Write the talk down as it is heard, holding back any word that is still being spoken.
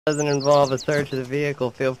doesn't involve a search of the vehicle,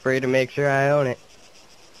 feel free to make sure I own it.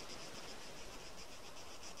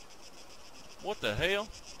 What the hell?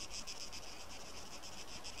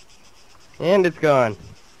 And it's gone.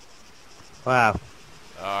 Wow.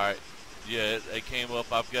 Alright. Yeah, it came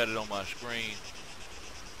up. I've got it on my screen.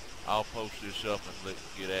 I'll post this up and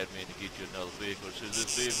get admin to get you another vehicle. It says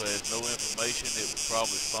this vehicle has no information. It was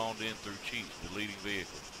probably spawned in through cheats, deleting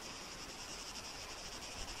vehicle.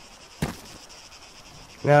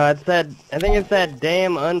 No, it's that, I think it's that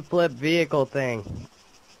damn unflipped vehicle thing.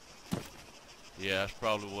 Yeah, that's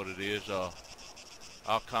probably what it is.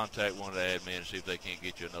 I'll contact one of the admins and see if they can't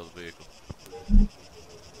get you another vehicle.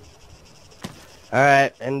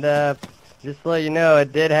 Alright, and just to let you know,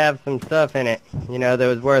 it did have some stuff in it, you know, that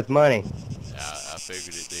was worth money. I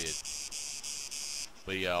figured it did.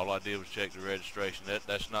 But yeah, all I did was check the registration.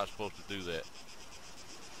 That's not supposed to do that.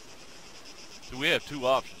 So we have two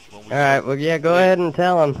options when we Alright, well yeah, go ahead and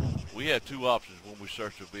tell them. We have two options when we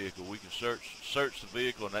search a vehicle. We can search the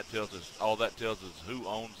vehicle, and that tells us, all that tells us who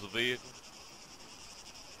owns the vehicle.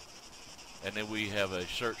 And then we have a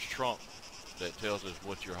search trunk that tells us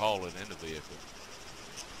what you're hauling in the vehicle.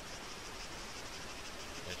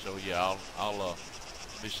 And so yeah, I'll let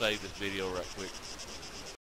me save this video right quick.